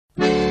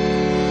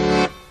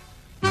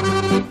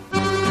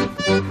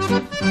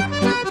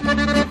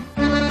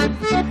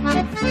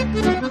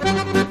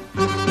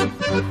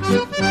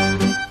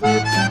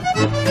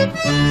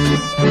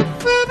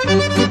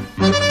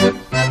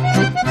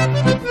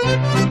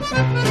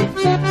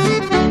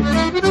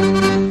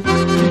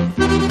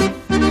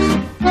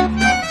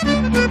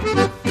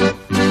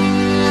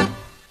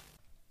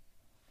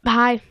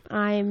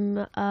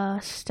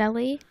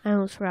Stelly. I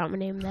almost forgot my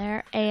name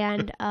there.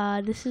 And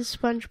this is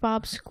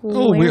SpongeBob SquareCast.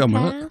 Oh, wait a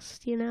minute.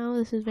 You know,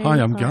 this is very Hi,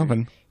 I'm fun.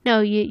 Gavin.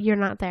 No, you're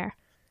not there.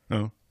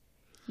 Oh.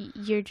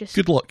 You're just...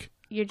 Good luck.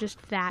 You're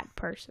just that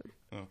person.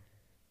 Oh.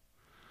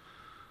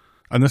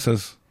 And this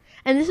is...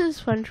 And this is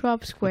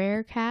SpongeBob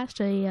SquareCast,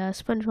 a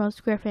SpongeBob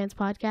SquareFans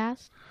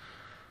podcast.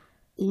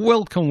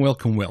 Welcome.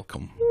 Welcome.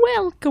 Welcome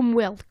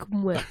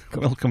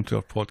to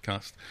our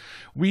podcast.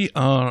 We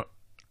are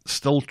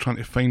still trying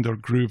to find our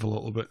groove a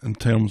little bit in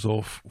terms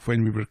of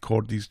when we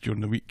record these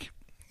during the week.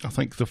 I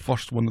think the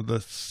first one of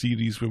the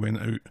series we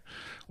went out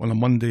on a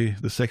Monday,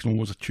 the second one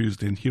was a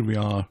Tuesday, and here we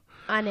are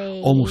on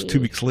a almost 2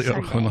 weeks later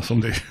Sunday. on a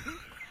Sunday.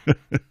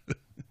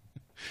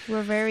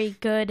 We're very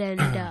good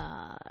and...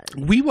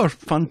 We were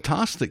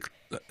fantastic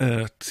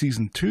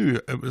season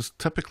 2. It was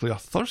typically a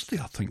Thursday,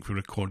 I think, we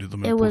recorded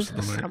them and it was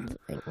posted them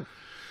something. out.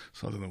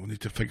 So I don't know, we need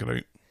to figure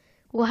out.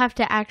 We'll have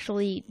to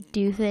actually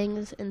do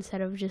things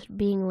instead of just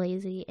being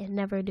lazy and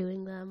never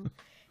doing them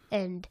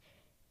and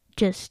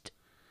just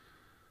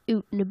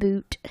oot and a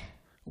boot.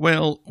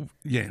 Well,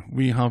 yeah,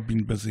 we have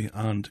been busy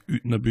and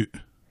ooting about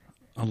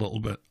a little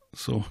bit,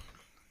 so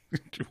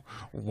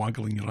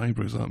waggling your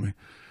eyebrows at me.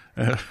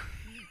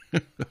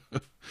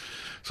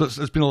 So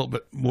it's been a little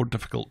bit more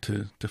difficult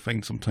to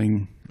find some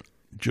time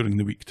during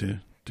the week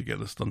to get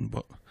this done,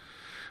 but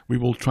we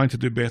will try to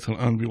do better,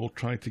 and we will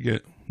try to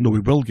get... No, we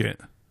will get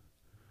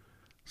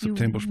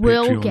September's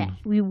Patreon.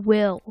 We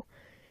will.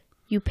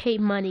 You pay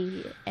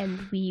money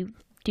and we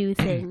do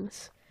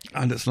things.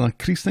 And it's an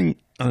increasing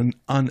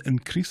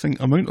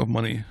amount of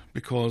money,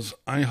 because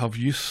I have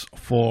use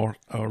for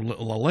our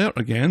little alert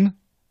again.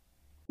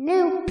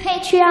 New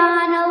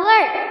Patreon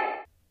alert!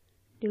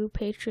 New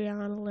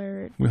Patreon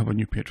alert. We have a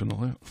new patron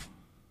alert.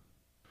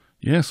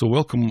 Yeah, so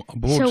welcome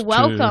aboard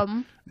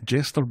welcome. to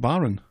Jester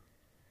Baron.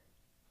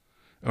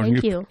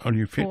 Thank you Our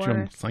new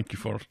Patreon. Thank you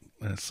for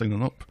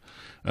signing up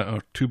at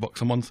our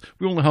 $2 a month.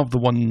 We only have the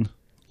one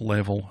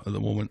level at the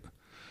moment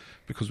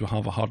because we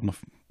have a hard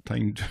enough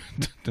time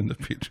doing the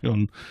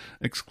Patreon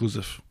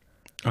exclusive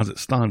as it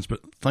stands.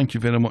 But thank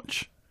you very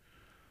much.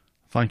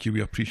 Thank you.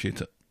 We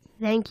appreciate it.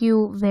 Thank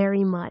you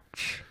very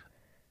much.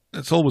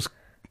 It's always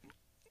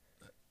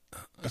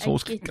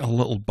a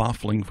little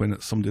baffling when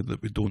it's somebody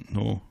that we don't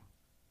know.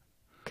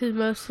 Because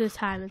most of the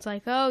time it's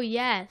like, oh,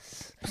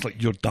 yes. It's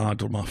like your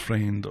dad or my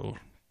friend or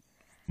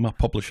my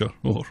publisher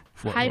or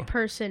whatever. Hi,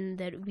 person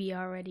that we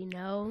already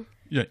know.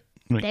 Yeah,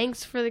 right.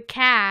 Thanks for the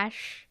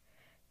cash.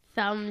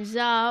 Thumbs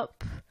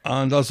up.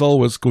 And as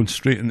always, going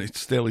straight into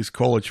Stelly's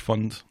college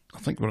fund. I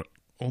think we're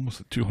almost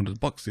at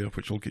 $200 there,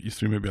 which will get you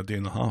through maybe a day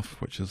and a half,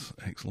 which is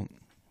excellent.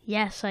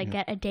 Yes, I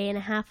get a day and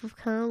a half of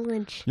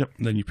college. Yep,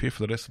 and then you pay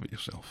for the rest of it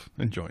yourself.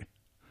 Enjoy.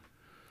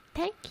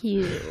 Thank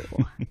you.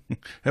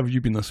 How have you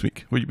been this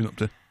week? What have you been up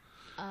to?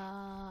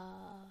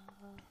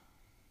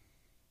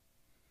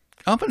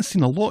 I haven't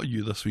seen a lot of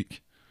you this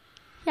week.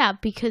 Yeah,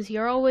 because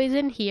you're always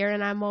in here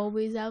and I'm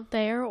always out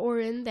there or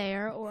in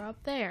there or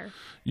up there.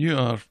 You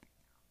are,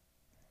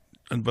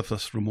 and with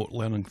this remote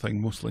learning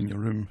thing, mostly in your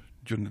room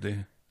during the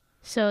day.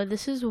 So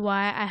this is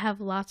why I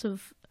have lots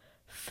of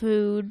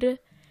food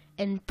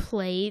and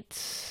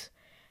plates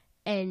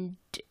and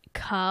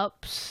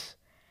cups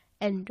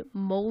and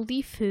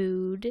moldy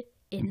food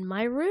in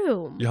my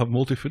room. You have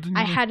moldy food in your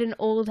room? I had an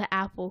old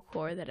apple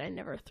core that I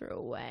never threw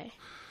away.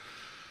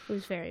 It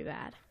was very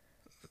bad.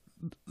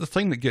 The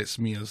thing that gets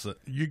me is that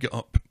you get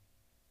up,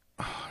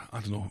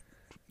 I don't know,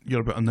 you're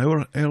about an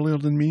hour earlier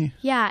than me.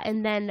 Yeah,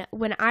 and then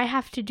when I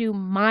have to do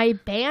my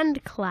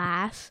band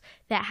class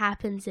that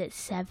happens at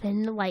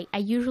 7, like I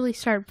usually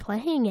start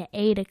playing at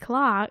 8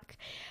 o'clock,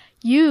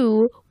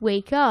 you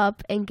wake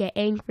up and get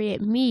angry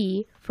at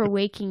me for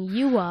waking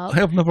you up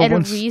at a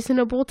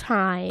reasonable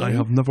time. I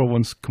have never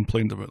once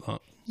complained about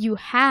that. You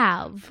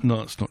have. No,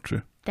 that's not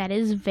true. That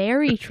is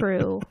very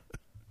true.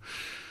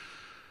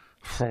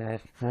 So,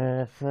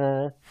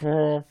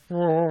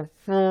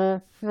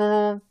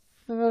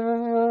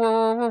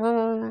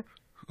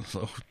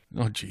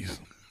 oh jeez.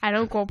 I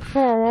don't go.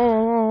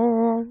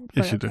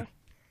 Yes, you do.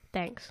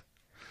 Thanks.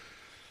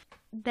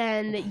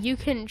 Then you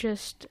can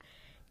just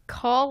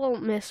call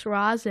Miss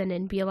Rosin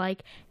and be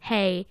like,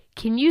 "Hey,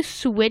 can you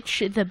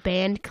switch the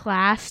band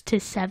class to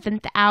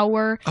 7th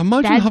hour?"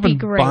 Imagine That'd having be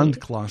great. band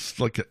class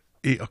like at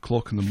 8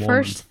 o'clock in the morning.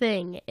 First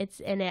thing, it's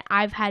in it.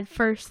 I've had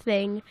first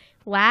thing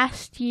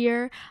last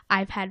year.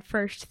 I've had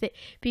first thing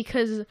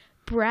because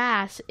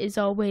brass is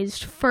always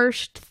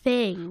first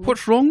thing.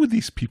 What's wrong with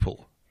these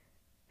people?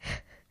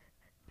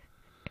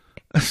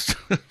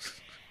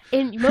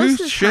 And most Who of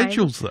the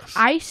schedules time, this?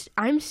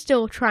 I'm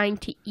still trying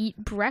to eat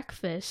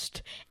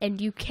breakfast, and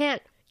you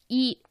can't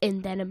eat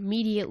and then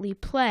immediately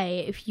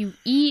play. If you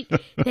eat,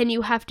 then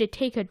you have to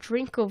take a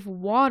drink of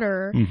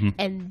water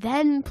and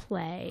then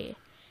play.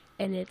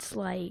 And it's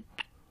like,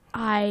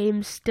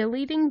 I'm still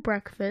eating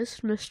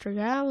breakfast. Mr.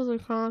 Gal's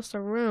across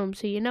the room.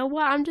 So you know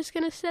what? I'm just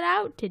going to sit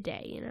out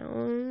today, you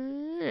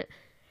know.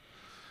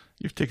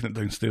 You've taken it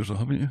downstairs, though,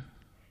 haven't you?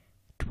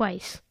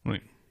 Twice.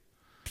 Right.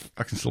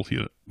 I can still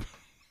hear it.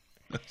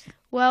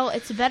 Well,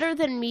 it's better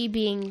than me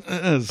being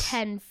It is.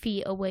 10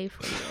 feet away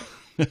from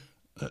you.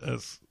 It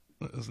is.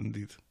 It is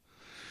indeed.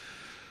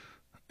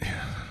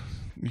 Yeah.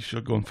 You should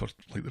have gone for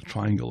like the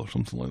triangle or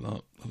something like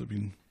that. That would have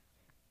been...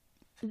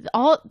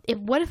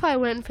 What if I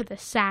went for the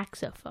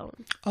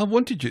saxophone? I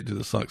wanted you to do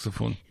the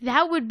saxophone.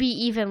 That would be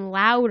even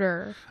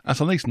louder.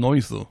 That's a nice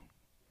noise, though.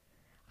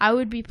 I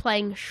would be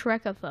playing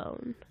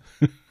Shrekaphone.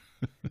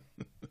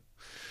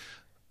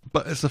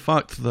 But it's the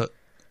fact that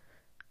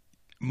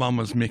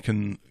Mama's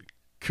making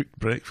cooked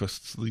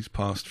breakfasts these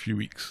past few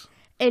weeks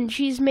And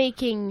she's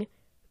making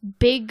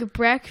big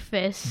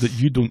breakfasts that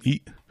you don't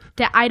eat.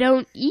 that I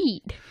don't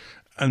eat.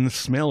 And the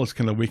smell is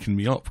kind of waking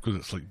me up because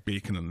it's like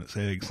bacon and it's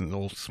eggs and it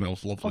all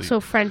smells lovely. Also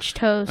French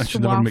And toast, she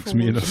never makes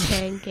me waffles,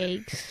 anything.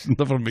 pancakes. It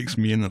never makes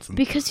me anything.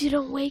 Because you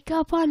don't wake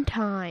up on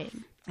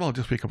time. Well, I'll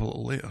just wake up a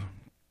little later.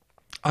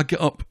 I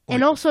get up...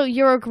 And also,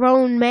 you're a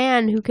grown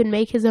man who can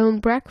make his own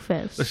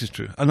breakfast. This is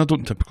true. And I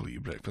don't typically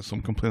eat breakfast, so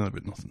I'm complaining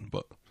about nothing.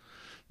 But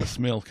the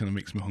smell kind of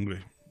makes me hungry.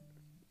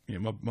 Yeah,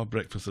 my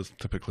breakfast is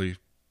typically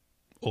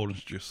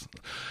orange juice.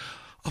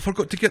 I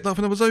forgot to get that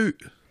when I was out.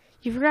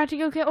 You forgot to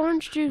go get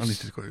orange juice. I need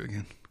to go out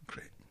again.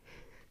 Great.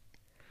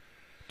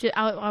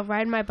 I'll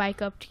ride my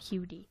bike up to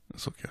QD.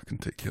 That's okay. I can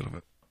take care of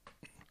it.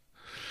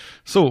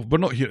 So, we're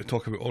not here to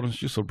talk about orange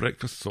juice or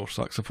breakfasts or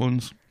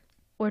saxophones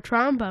Or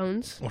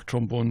trombones. or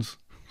trombones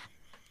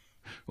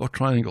or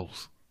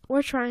triangles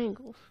Or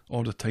triangles.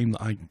 or the time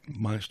that I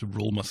managed to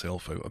roll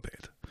myself out of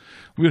bed.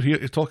 We're here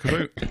to talk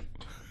about...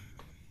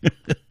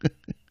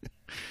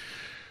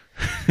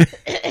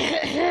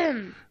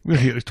 We're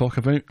here to talk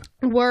about...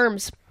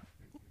 Worms.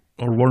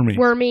 Or wormy.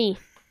 Wormy.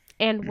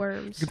 And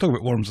worms. You can talk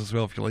about worms as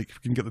well if you like. If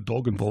you can get the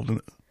dog involved in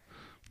it.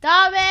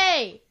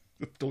 Dobby!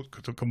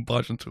 Don't come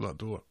bashing through that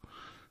door.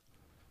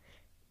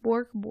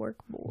 Bork, bork,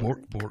 bork.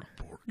 Bork, bork,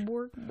 bork.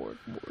 Bork, bork,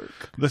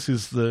 bork. This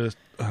is the...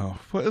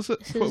 what is it?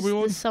 This What is are we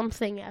on? the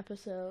something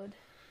episode.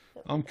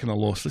 I'm kind of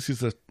lost. This is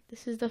the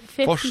This is the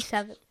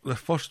 57th.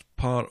 first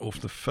part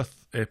of the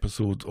 5th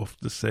episode of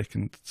the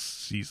 2nd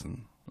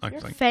season, I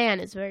Your think. fan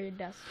is very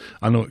dusty.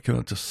 I know it kind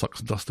of just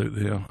sucks dust out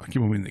there. I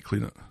keep on waiting to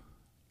clean it.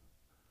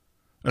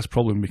 It's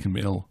probably making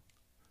me ill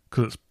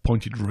because it's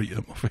pointed right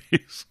at my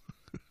face.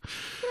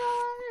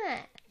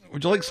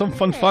 Would you like some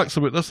fun facts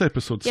about this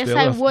episode, Yes,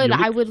 Stella? I would. You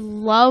look, I would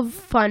love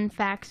fun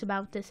facts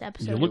about this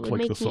episode. You It look would like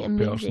make the me sort of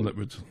amazing. person that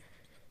would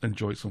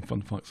enjoy some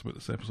fun facts about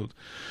this episode.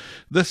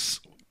 This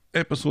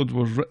episode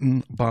was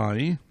written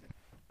by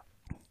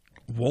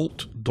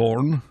Walt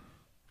Dorn,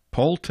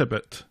 Paul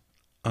Tibbett,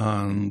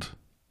 and...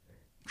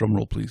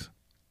 Drumroll, please.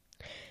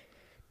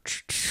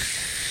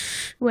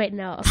 Wait,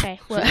 no. Okay.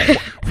 Well,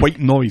 White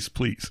noise,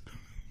 please.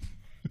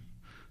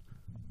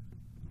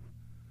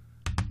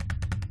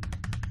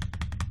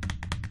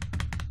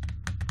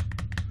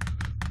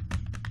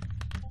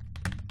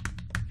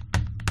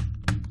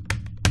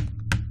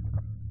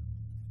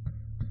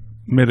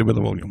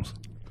 Meriwether Williams.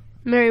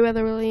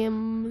 Meriwether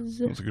Williams.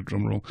 That's a good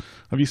drum roll.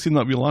 Have you seen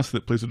that wee lassie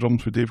that plays the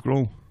drums with Dave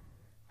Grohl?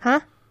 Huh?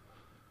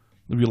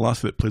 The wee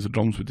lassie that plays the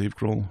drums with Dave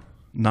Grohl.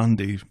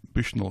 Nandi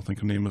Bushnell, I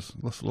think her name is.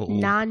 This little,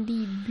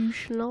 Nandi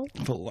Bushnell.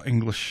 little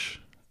English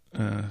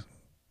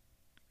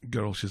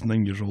girl. She's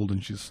 9 years old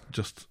and she's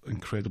just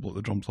incredible at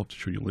the drums. I'll have to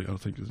show you later. I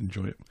think you'll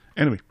enjoy it.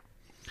 Anyway.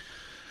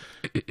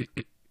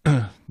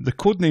 The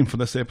code name for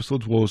this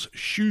episode was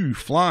Shoe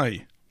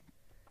Fly.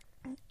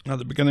 At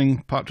the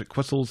beginning, Patrick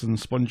whistles and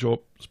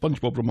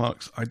SpongeBob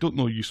remarks, "I don't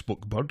know you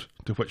spoke bird,"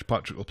 to which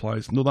Patrick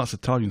replies, "No, that's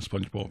Italian,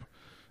 SpongeBob."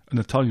 In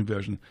the Italian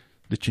version,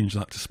 they changed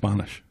that to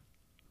Spanish.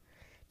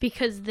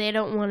 Because they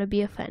don't want to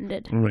be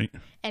offended. Right.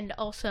 And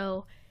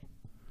also,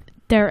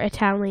 they're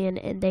Italian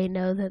and they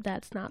know that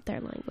that's not their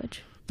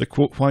language. The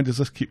quote, "Why does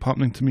this keep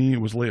happening to me?"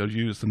 was later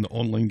used in the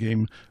online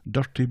game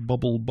Dirty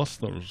Bubble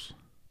Busters.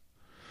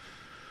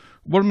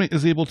 Wormy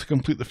is able to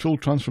complete the full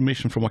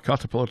transformation from a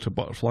caterpillar to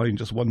butterfly in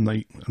just one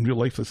night. In real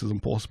life, this is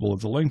impossible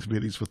as the length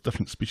varies with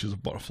different species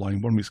of butterfly.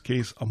 In Wormy's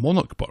case, a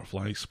monarch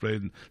butterfly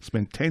spend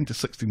 10 to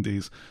 16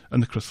 days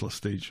in the chrysalis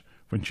stage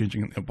when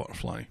changing into a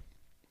butterfly.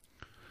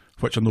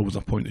 Which I know was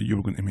a point that you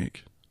were going to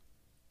make.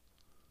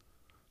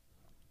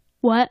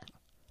 What?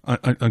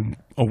 I'm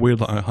aware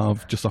that I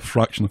have just a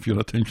fraction of your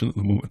attention at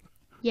the moment.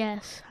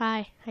 Yes.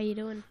 Hi. How you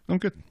doing? I'm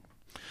good.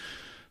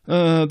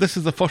 This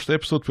is the first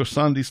episode where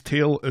Sandy's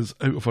tail is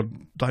out of her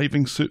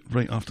diving suit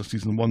right after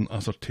season 1,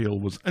 as her tail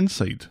was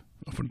inside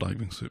of her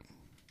diving suit.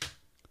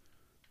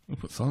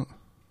 What's that?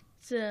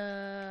 It's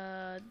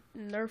a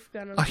Nerf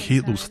gun. I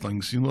hate those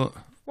things, you know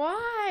that?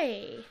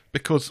 Why?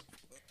 Because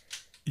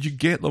you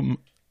get them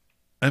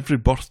every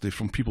birthday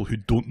from people who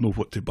don't know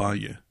what to buy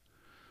you.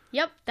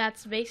 Yep,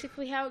 that's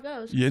basically how it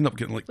goes. You end up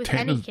getting like With 10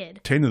 any of,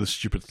 kid. 10 of the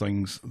stupid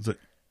things that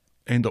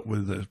end up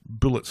with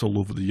bullets all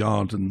over the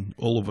yard and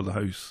all over the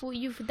house. Well,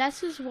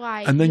 this is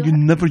why. And then you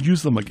never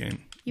use them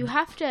again. You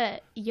have to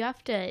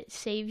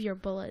save your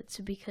bullets,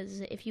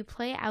 because if you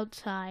play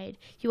outside,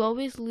 you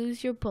always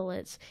lose your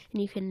bullets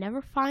and you can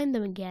never find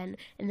them again.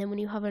 And then when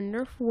you have a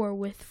Nerf war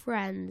with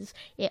friends,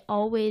 you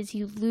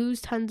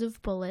lose tons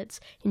of bullets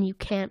and you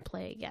can't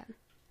play again.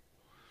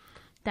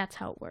 That's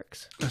how it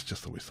works. It's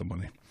just a waste of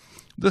money.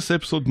 This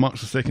episode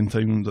marks the second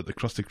time that the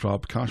Krusty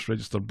Krab cash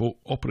register boat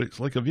operates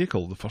like a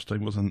vehicle. The first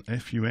time was in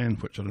FUN,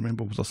 which I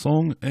remember was a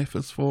song. F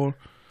is for...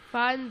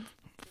 Fun.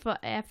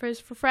 F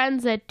is for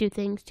friends that do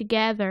things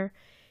together.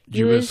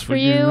 U U is for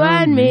you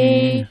and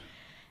me.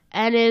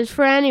 N is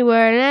for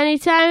anywhere and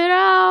anytime at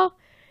all.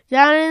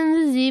 Down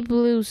in the deep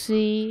blue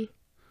sea.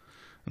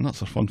 And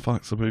that's our fun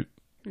facts about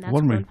And that's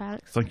Wormy. fun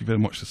facts. Thank you very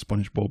much to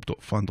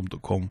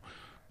spongebob.fandom.com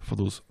for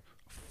those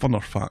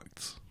funner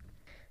facts.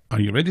 Are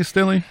you ready,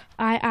 Stelly?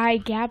 I,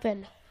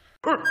 Gavin.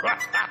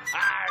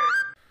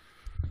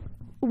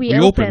 We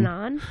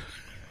open.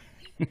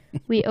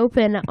 We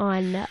open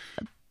on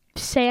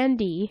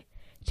Sandy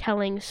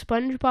telling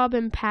SpongeBob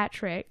and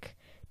Patrick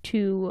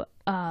to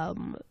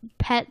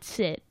pet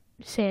sit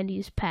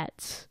Sandy's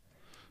pets,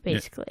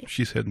 basically. Yeah,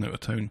 she's heading out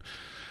of town.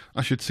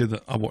 I should say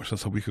that I watched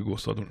this a week ago,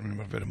 so I don't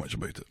remember very much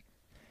about it.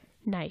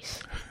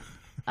 Nice.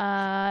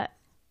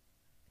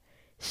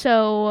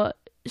 So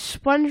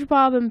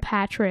SpongeBob and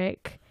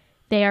Patrick,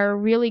 they are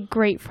really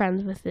great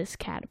friends with this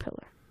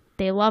caterpillar.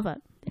 They love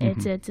it.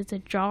 It's a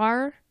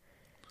jar,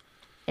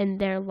 and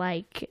they're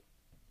like,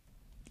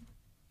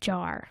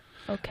 jar.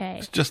 Okay.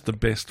 It's just the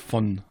best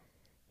fun.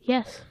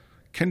 Yes.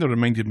 Kind of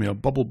reminded me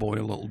of Bubble Boy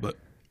a little bit.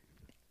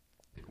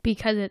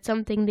 Because it's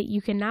something that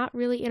you cannot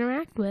really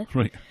interact with,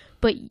 Right.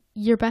 but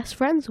you're best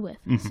friends with.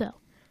 So.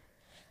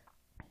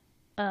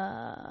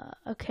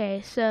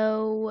 Okay,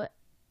 so.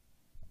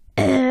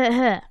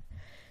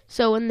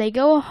 So when they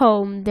go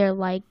home, they're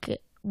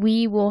like,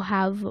 we will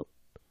have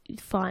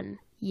fun.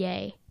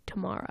 Yay.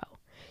 Tomorrow.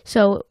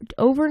 So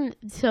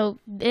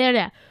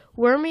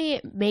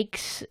Wormy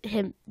makes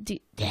him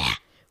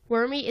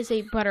Wormy is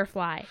a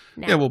butterfly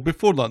now. Yeah, well,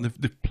 before that,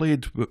 they've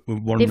played with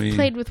Wormy. They've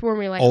played with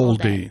Wormy like all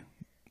day.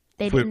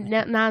 They did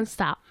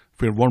non-stop.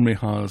 Where Wormy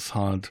has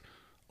had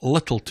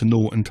little to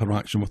no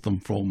interaction with them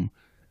from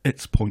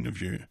its point of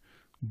view.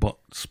 But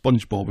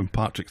SpongeBob and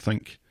Patrick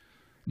think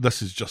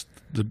this is just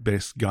the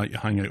best guy to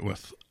hang out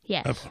with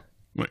Yes. ever.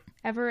 Right.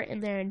 Ever in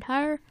their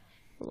entire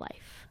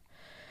life.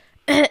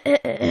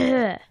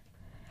 I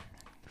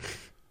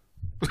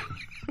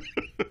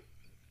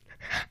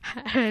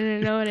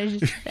don't know what I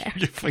just said.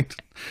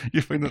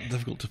 You find it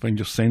difficult to find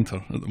your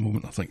centre at the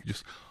moment, I think.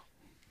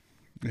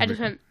 I just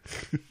went.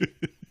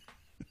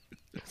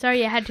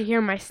 Sorry, I had to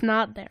hear my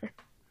snot there.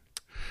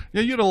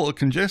 Yeah, you're a little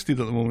congested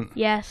at the moment.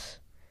 Yes.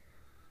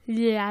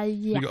 Yeah.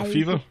 You got a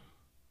fever?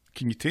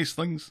 Can you taste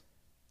things?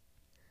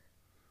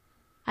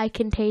 I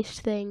can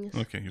taste things.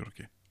 Okay, you're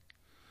okay.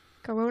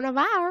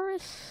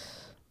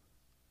 Coronavirus.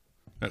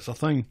 It's a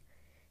thing.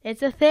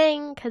 It's a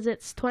thing because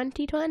it's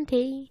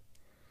 2020.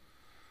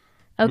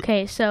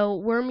 Okay, so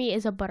Wormy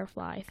is a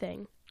butterfly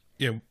thing.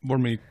 Yeah,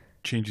 Wormy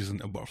changes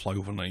into a butterfly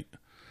overnight.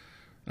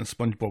 And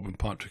SpongeBob and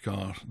Patrick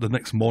are, the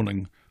next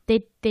morning,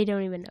 They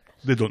don't even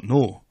notice. they don't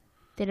know.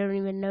 They don't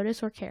even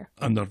notice or care.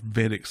 And they're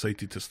very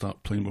excited to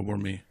start playing with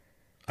Wormy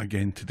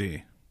again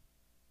today.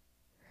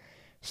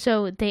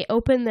 So they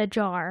open the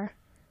jar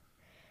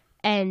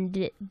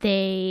and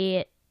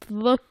they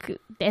look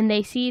and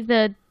they see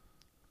the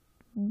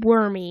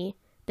Wormy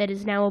that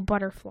is now a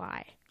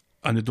butterfly.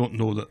 And they don't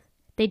know that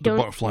They the don't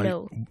butterfly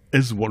know.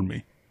 is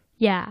Wormy.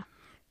 Yeah.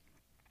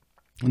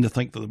 And they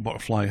think that the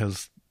butterfly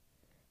has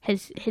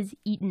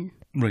eaten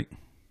right.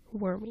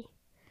 Wormy.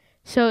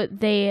 So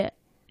they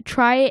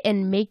try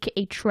and make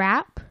a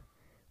trap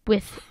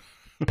with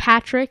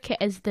Patrick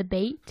as the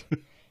bait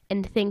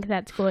and think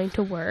that's going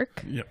to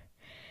work. Yep.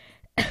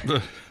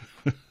 That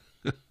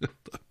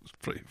was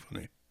pretty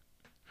funny.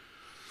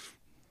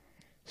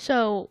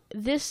 So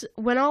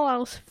when all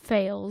else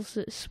fails,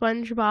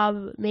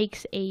 SpongeBob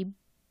makes he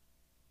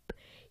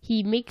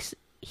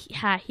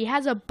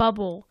has a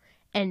bubble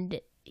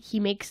and he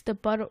makes the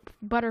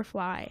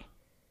butterfly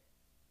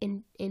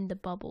in the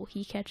bubble.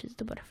 He catches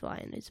the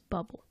butterfly in his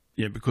bubble.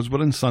 Yeah, because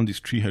we're in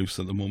Sandy's treehouse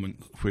at the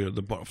moment where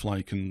the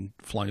butterfly can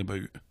fly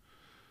about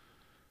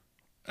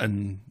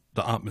in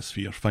the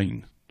atmosphere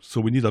fine. So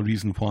we need a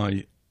reason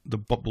why the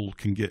bubble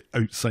can get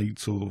outside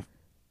so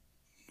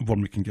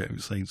Wormy can get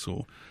outside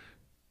so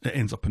it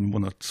ends up in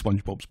one of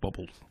SpongeBob's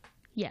bubbles.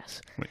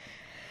 Yes. Right.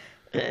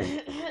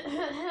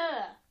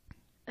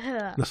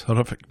 This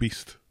horrific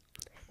beast.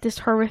 This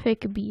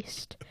horrific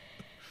beast.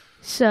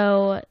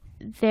 So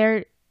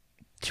they're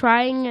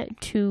trying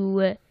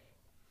to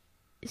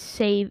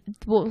save.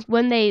 Well,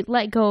 when they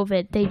let go of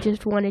it, they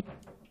just want to.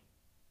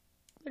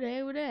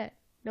 What that?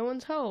 No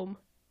one's home.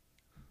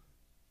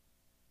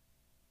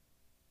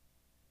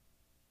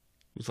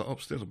 Was that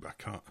upstairs or a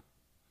cat?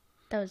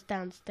 That was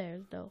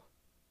downstairs, though.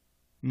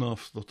 No, I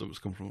thought it was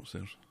coming from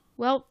upstairs.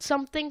 Well,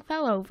 something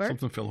fell over.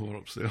 Something fell over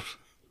upstairs.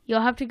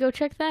 You'll have to go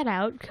check that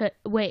out.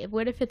 Wait,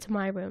 what if it's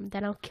my room?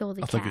 Then I'll kill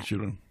the cat. I think it's your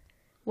room.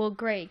 Well,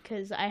 great,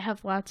 because I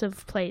have lots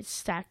of plates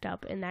stacked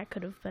up, and that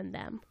could have been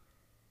them.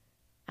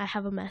 I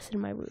have a mess in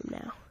my room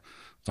now.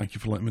 Thank you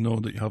for letting me know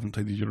that you haven't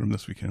tidied your room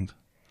this weekend.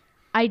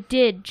 I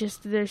did,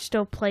 just there's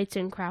still plates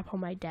and crap on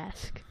my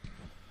desk.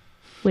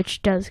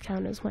 Which does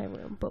count as my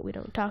room, but we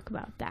don't talk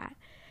about that.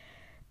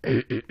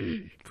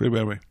 Where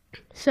were we?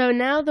 So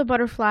now the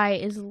butterfly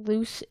is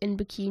loose in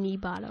Bikini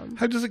Bottom.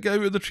 How does it get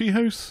out of the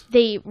treehouse?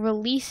 They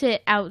release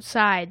it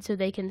outside so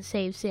they can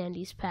save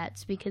Sandy's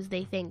pets because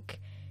they think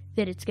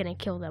that it's going to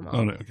kill them all.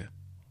 Oh, right, okay.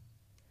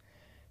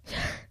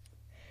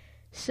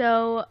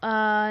 So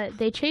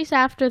they chase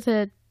after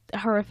the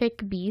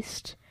horrific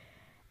beast,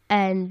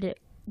 and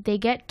they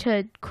get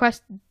to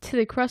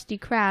the Krusty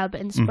Krab,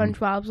 and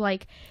SpongeBob's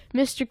like,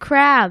 Mr.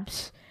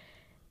 Krabs,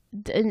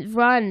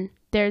 run.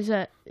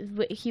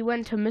 He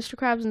went to Mr.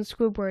 Krabs and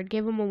Squidward,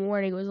 gave him a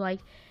warning. It was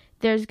like,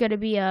 there's going to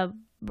be a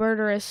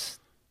murderous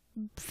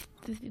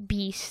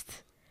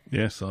beast.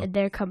 Yes, and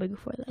they're coming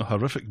for them. A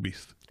horrific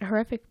beast. A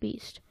horrific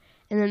beast.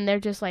 And then they're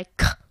just like,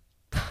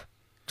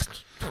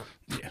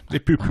 yeah, they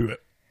poo-poo it.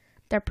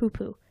 They're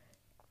poo-poo.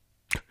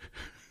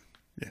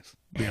 Yes,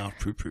 they are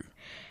poo-poo.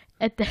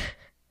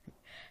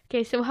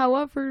 Okay, so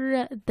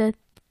however, the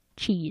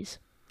cheese.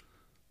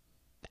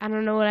 I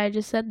don't know what I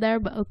just said there,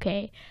 but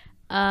okay.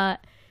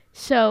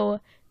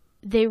 So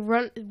they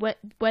run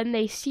when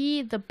they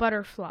see the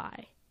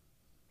butterfly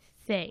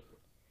thing.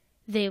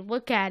 They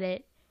look at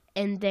it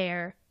and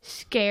they're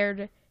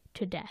scared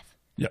to death.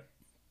 Yep.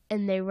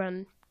 And they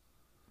run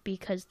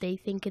because they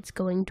think it's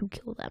going to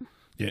kill them.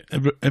 Yeah,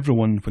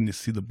 everyone when they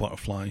see the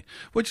butterfly,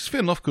 which is fair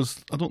enough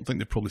because I don't think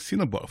they've probably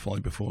seen a butterfly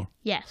before.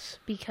 Yes,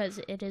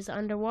 because it is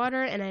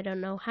underwater and I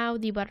don't know how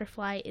the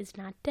butterfly is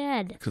not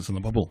dead. Because it's in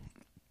a bubble.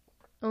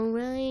 Oh,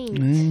 right.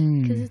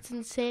 Because it's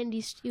in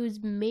it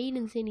was made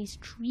in Sandy's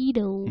tree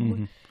dome.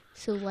 Mm-hmm.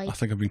 So, like... I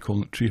think I've been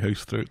calling it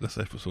treehouse throughout this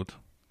episode.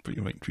 But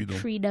you're right, tree dome.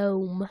 Tree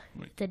dome.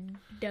 Right. The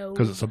dome.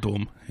 Because it's a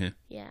dome, yeah.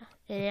 Yeah.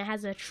 And it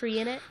has a tree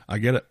in it. I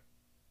get it.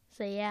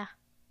 So, yeah.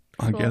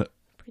 I get it.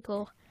 Pretty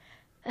cool.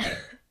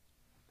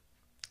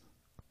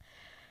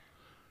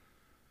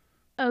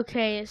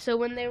 Okay, so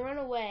when they run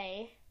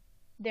away,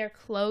 their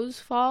clothes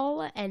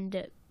fall,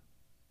 and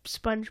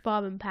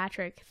SpongeBob and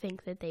Patrick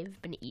think that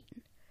they've been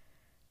eaten.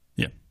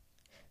 Yeah.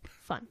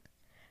 Fun.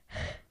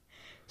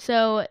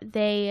 So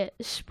they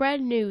spread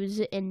news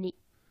in,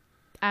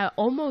 I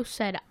almost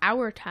said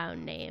our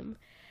town name,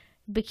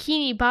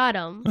 Bikini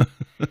Bottom,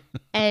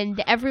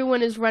 and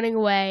everyone is running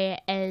away,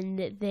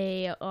 and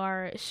they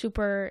are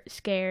super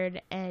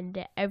scared, and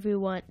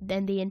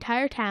the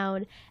entire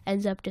town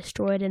ends up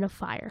destroyed in a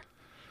fire.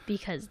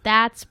 Because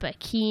that's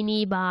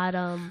Bikini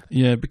Bottom.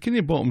 Yeah,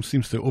 Bikini Bottom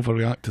seems to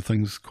overreact to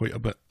things quite a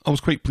bit. I was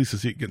quite pleased to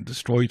see it get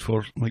destroyed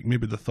for like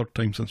maybe the third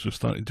time since we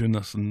started doing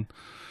this, and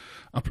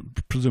I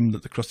presume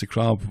that the Krusty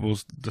Krab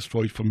was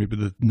destroyed for maybe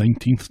the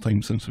 19th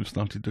time since we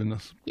started doing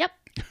this. Yep.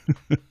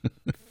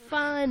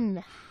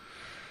 Fun.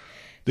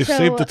 They've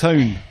saved the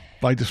town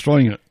by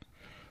destroying it.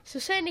 So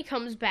Sandy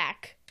comes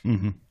back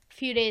a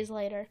few days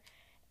later,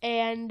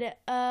 and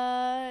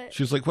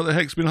she's like, what the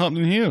heck's been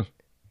happening here?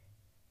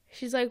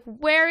 She's like,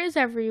 where is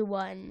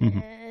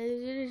everyone?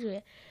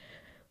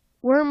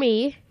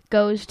 Wormy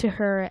goes to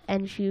her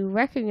and she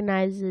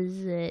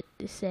recognizes it,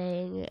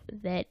 saying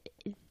that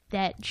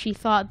she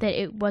thought that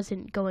it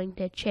wasn't going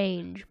to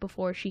change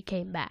before she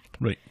came back.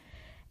 Right.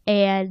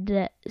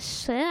 And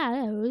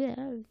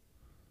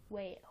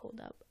wait, hold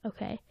up.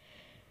 Okay.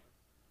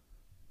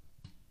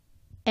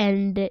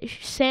 And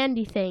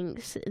Sandy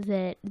thinks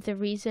that the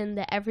reason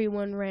that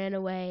everyone ran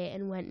away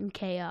and went in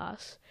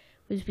chaos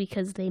was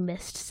because they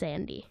missed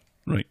Sandy.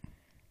 Right.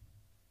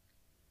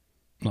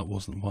 That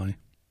wasn't why.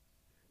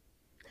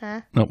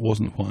 Huh? That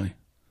wasn't why.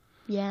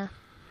 Yeah.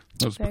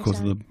 That was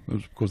because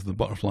of the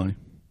butterfly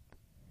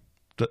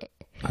that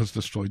has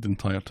destroyed the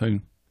entire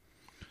town.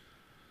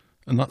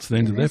 And that's the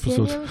end of the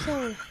episode.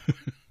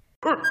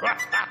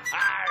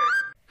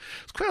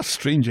 It's quite a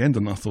strange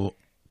ending, I thought.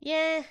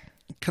 Yeah.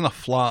 Kind of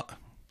flat.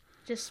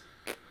 Just.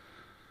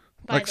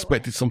 I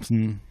expected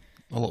something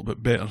a little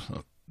bit better.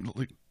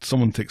 Like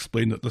someone to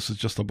explain that this is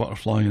just a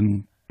butterfly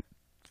and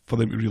for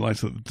them to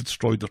realise that they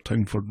destroyed their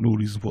town for no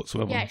reason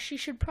whatsoever. Yeah, she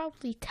should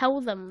probably tell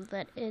them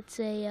that it's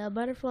a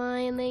butterfly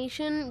and they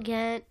shouldn't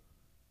get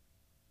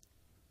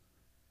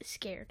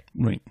scared.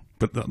 Right,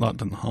 but that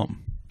didn't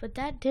happen. But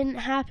that didn't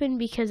happen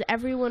because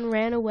everyone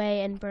ran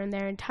away and burned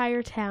their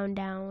entire town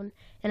down.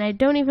 And I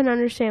don't even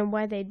understand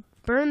why they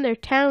burned their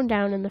town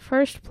down in the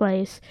first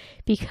place,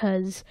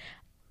 because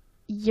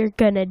you're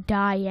gonna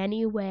die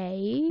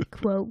anyway,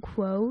 quote,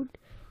 quote.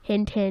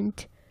 Hint,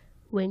 hint,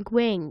 wink,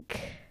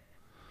 wink.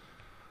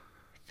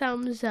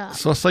 Thumbs up.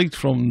 So aside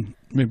from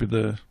maybe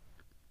the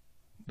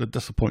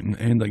disappointing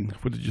ending,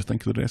 what did you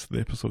think of the rest of the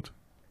episode?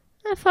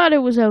 I thought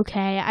it was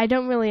okay. I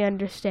don't really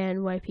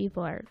understand why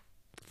people are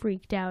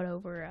freaked out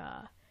over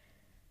a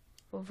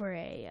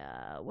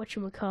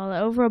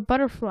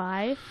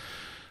butterfly.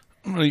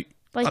 Right.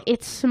 Like,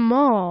 it's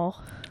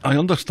small. I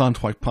understand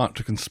why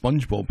Patrick and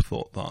SpongeBob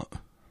thought that.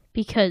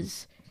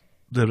 Because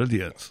they're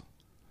idiots.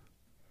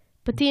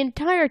 But the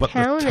entire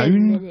town is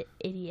an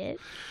idiot.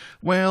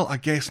 Well, I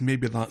guess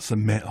maybe that's a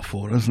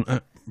metaphor, isn't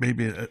it?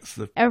 Maybe it's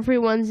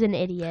everyone's an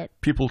idiot.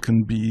 People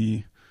can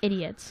be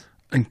idiots,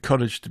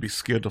 encouraged to be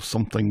scared of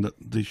something that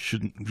they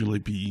shouldn't really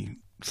be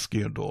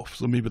scared of.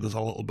 So maybe there's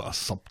a little bit of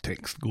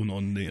subtext going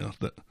on there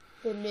that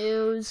The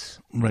news.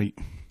 Right.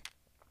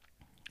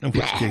 In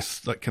which case,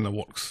 that kind of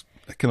works.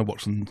 It kind of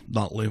works on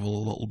that level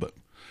a little bit.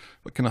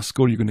 What kind of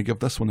score are you going to give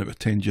this one out of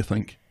 10, do you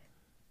think?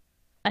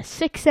 A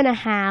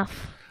 6.5.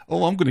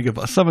 Oh, I'm going to give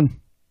it a 7.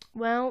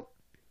 Well,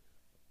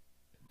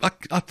 I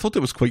thought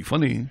it was quite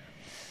funny.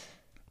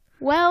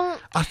 well,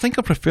 I think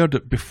I preferred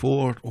it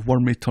before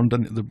Wormy turned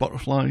into the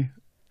butterfly.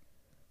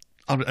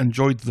 I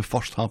enjoyed the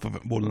first half of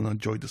it more than I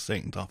enjoyed the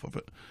second half of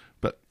it.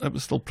 But it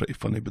was still pretty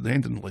funny, but the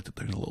ending let it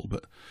down a little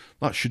bit.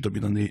 That should have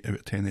been an 8 out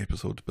of 10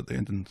 episode, but the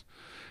ending,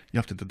 you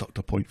have to deduct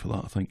a point for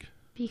that, I think.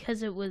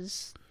 because it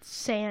was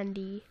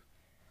Sandy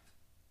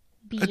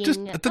being... It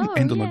didn't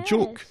end on a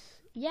joke.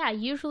 Yeah,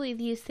 usually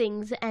these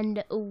things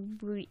end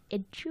over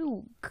a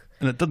joke.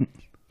 And it didn't.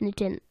 And it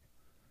didn't.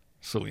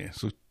 So yeah,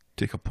 so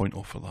take a point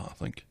off for that, I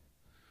think.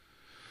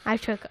 I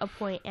took a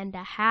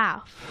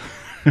 1.5.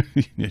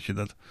 Yes, you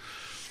did.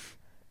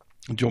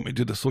 Do you want me to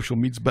do the social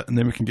meds bit and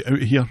then we can get out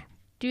of here?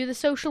 Do the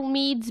social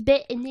meds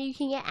bit and then you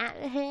can get out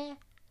of here.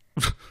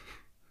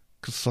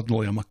 Because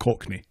suddenly I'm a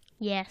cockney.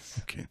 Yes.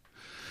 Okay.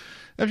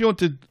 If you want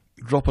to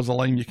drop us a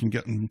line, you can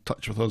get in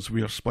touch with us.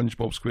 We are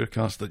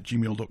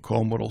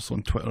SpongeBobSquarecast@gmail.com. We're also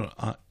on Twitter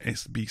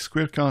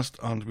 @SBSquarecast,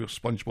 and we're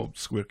SpongeBob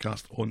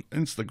Squarecast on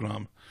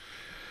Instagram.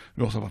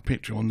 We also have a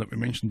Patreon that we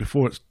mentioned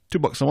before. It's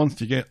 $2 a month.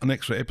 You get an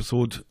extra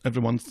episode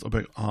every month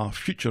about a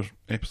future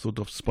episode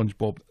of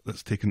SpongeBob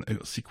that's taken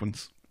out of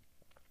sequence.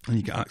 And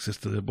you get access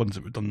to the ones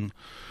that we've done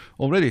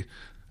already.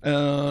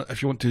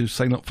 If you want to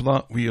sign up for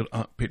that, we're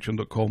at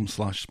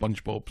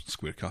patreon.com/SpongeBob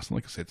Squarecast. And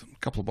like I said, a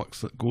couple of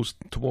bucks that goes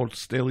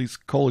towards Stelly's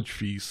college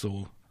fees.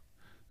 So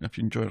if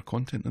you enjoy our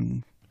content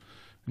and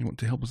you want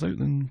to help us out,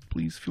 then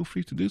please feel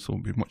free to do so. It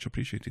would be much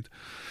appreciated.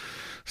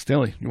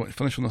 Stelly, you want to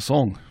finish on a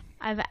song?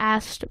 I've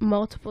asked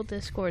multiple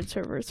Discord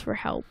servers for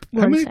help.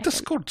 How many 1 second.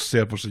 Discord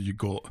servers have you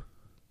got?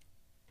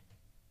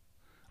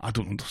 I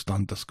don't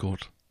understand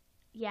Discord.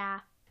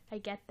 Yeah, I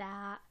get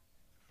that.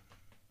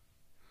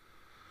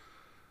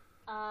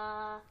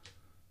 Around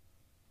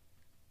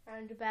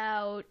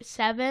about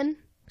 7.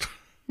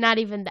 Not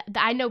even that.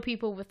 I know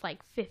people with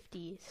like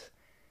 50s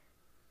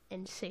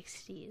and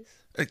 60s.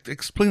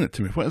 Explain it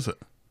to me. What is it?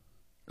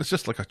 It's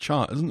just like a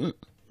chat, isn't it?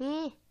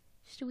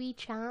 Just a wee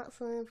chat.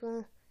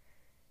 So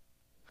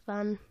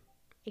fun,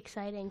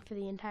 exciting for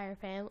the entire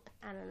family.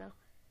 I don't know.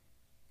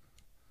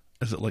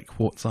 Is it like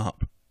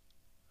WhatsApp?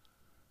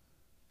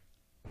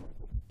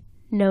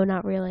 No,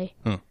 not really.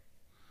 Huh.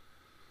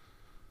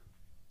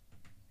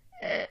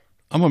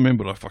 I'm a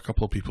member of a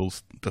couple of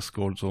people's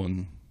Discords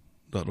that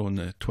are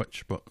on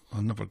Twitch, but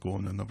I never go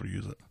on and never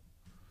use it.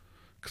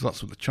 Because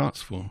that's what the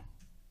chat's for.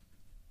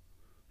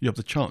 You have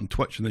the chat on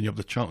Twitch and then you have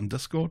the chat on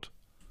Discord.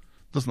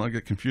 Doesn't that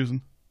get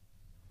confusing?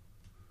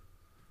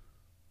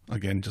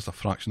 Again, just a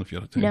fraction of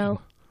your attention. No.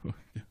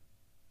 Yeah.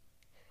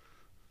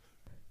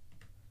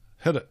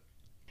 Hit it.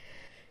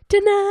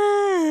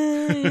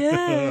 Tonight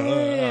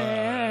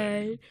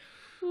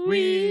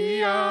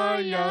We are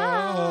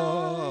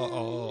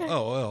young.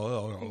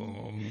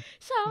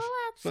 So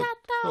let's set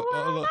the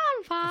world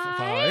on fire.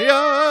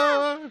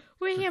 Fire.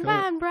 We can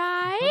burn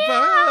bright.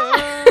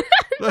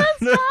 The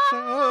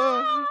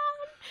sun.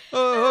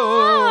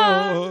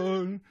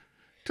 Oh,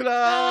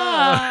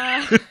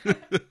 ta-da!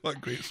 What a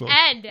great song.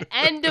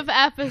 End of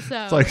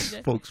episode. Thanks,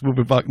 folks. We'll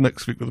be back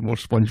next week with more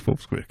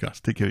SpongeBob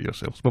Squarecast. Take care of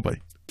yourselves. Bye-bye.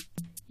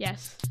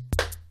 Yes.